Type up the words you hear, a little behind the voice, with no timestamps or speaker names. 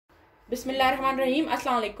बिस्मिल्लाहिर्रहमानिर्रहीम।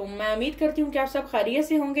 अस्सलाम वालेकुम। मैं उम्मीद करती हूँ कि आप सब खैरियत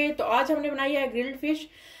से होंगे। तो आज हमने बनाई है ग्रिल्ड फिश।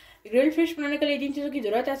 ग्रिल्ड फिश बनाने के लिए जिन चीज़ों की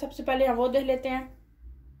ज़रूरत है सबसे पहले हम वो देख लेते हैं।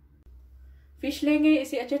 फिश लेंगे,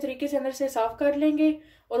 इसे अच्छे तरीके से अंदर से साफ कर लेंगे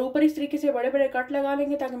और ऊपर इस तरीके से बड़े बड़े कट लगा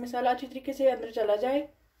लेंगे ताकि मसाला अच्छी तरीके से अंदर चला जाए।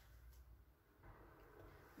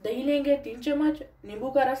 दही लेंगे 3 चम्मच,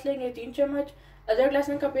 नींबू का रस लेंगे 3 चम्मच, अदरक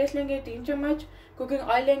लहसुन का पेस्ट लेंगे 3 चम्मच, कुकिंग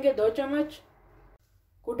ऑयल लेंगे 2 चम्मच,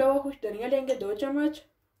 कूटा हुआ खुश धनिया लेंगे 2 चम्मच,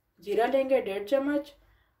 जीरा लेंगे 1.5 चम्मच,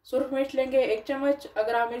 सुरख मिर्च लेंगे 1 चम्मच।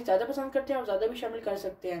 अगर आप मिर्च ज़्यादा पसंद करते हैं आप ज़्यादा भी शामिल कर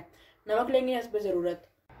सकते हैं। नमक लेंगे हस्ब ज़रूरत।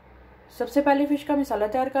 सबसे पहले फ़िश का मसाला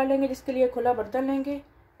तैयार कर लेंगे, जिसके लिए खुला बर्तन लेंगे,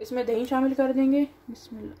 इसमें दही शामिल कर देंगे।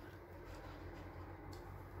 बिस्मिल्लाह।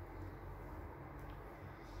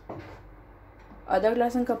 अदरक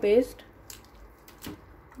लहसुन का पेस्ट,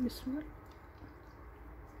 बिस्मिल्लाह,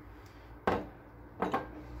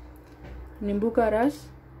 नींबू का रस,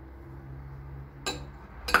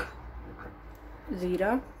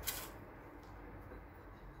 ज़ीरा,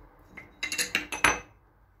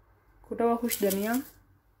 कुटा हुआ खुश धनिया,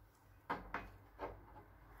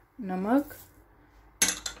 नमक,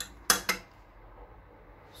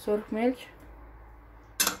 सुरख मिर्च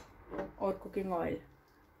और कुकिंग ऑयल।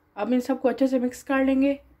 अब इन सबको अच्छे से मिक्स कर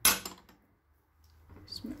लेंगे।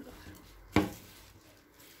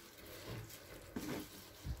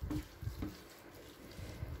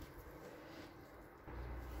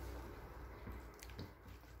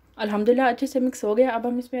 अल्हम्दुलिल्लाह अच्छे से मिक्स हो गया। अब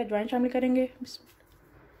हम इसमें अजवाइन शामिल करेंगे।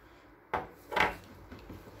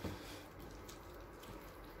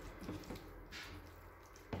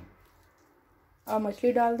 अब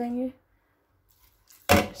मछली डाल देंगे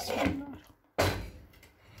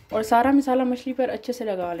और सारा मसाला मछली पर अच्छे से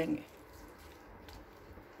लगा लेंगे।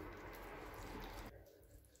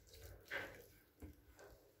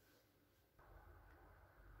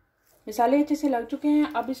 मसाले अच्छे से लग चुके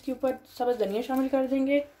हैं। अब इसके ऊपर सब्ज़ धनिया शामिल कर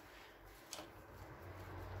देंगे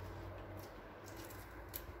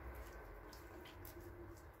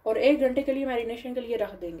और 1 घंटे के लिए मैरिनेशन के लिए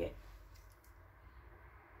रख देंगे।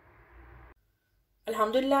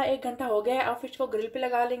 अल्हम्दुलिल्लाह 1 घंटा हो गया है। अब फिश को ग्रिल पे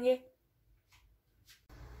लगा लेंगे।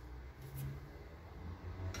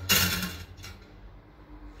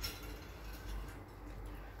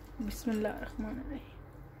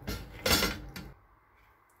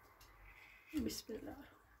 बिस्मिल्लाहिर्रहमानिर्रहीम। बिस्मिल्लाह।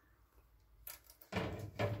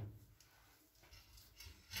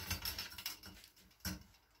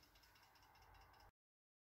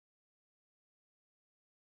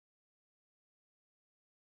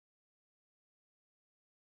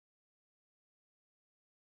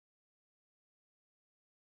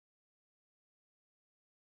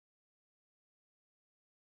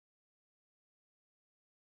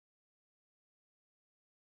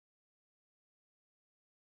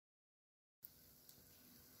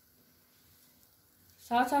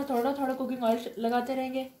 साथ साथ थोड़ा थोड़ा कुकिंग ऑयल लगाते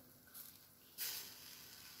रहेंगे।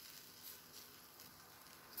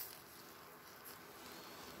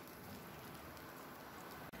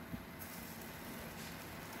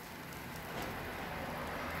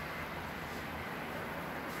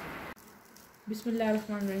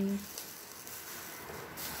 बिस्मिल्लाहिर्रहमानिर्रहीम।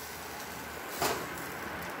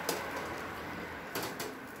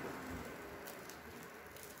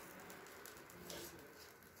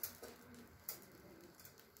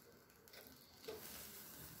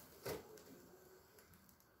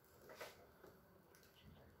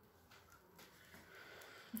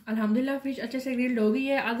 अल्हम्दुलिल्लाह फिश अच्छे से ग्रिल्ड हो गई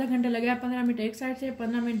है। आधा घंटा लगा, 15 मिनट एक साइड से,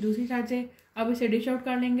 15 मिनट दूसरी साइड से। अब इसे डिश आउट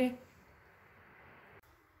कर लेंगे।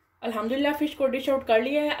 अल्हम्दुलिल्लाह फिश को डिश आउट कर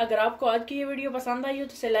लिया है। अगर आपको आज की ये वीडियो पसंद आई हो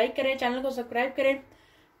तो इसे लाइक करें, चैनल को सब्सक्राइब करें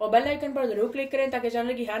और बेल आइकन पर जरूर क्लिक करें ताकि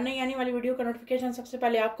चैनल की हर नई आने वाली वीडियो का नोटिफिकेशन सबसे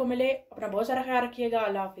पहले आपको मिले। अपना बहुत सारा ख्याल रखिएगा।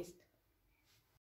 अल्लाह हाफिज़।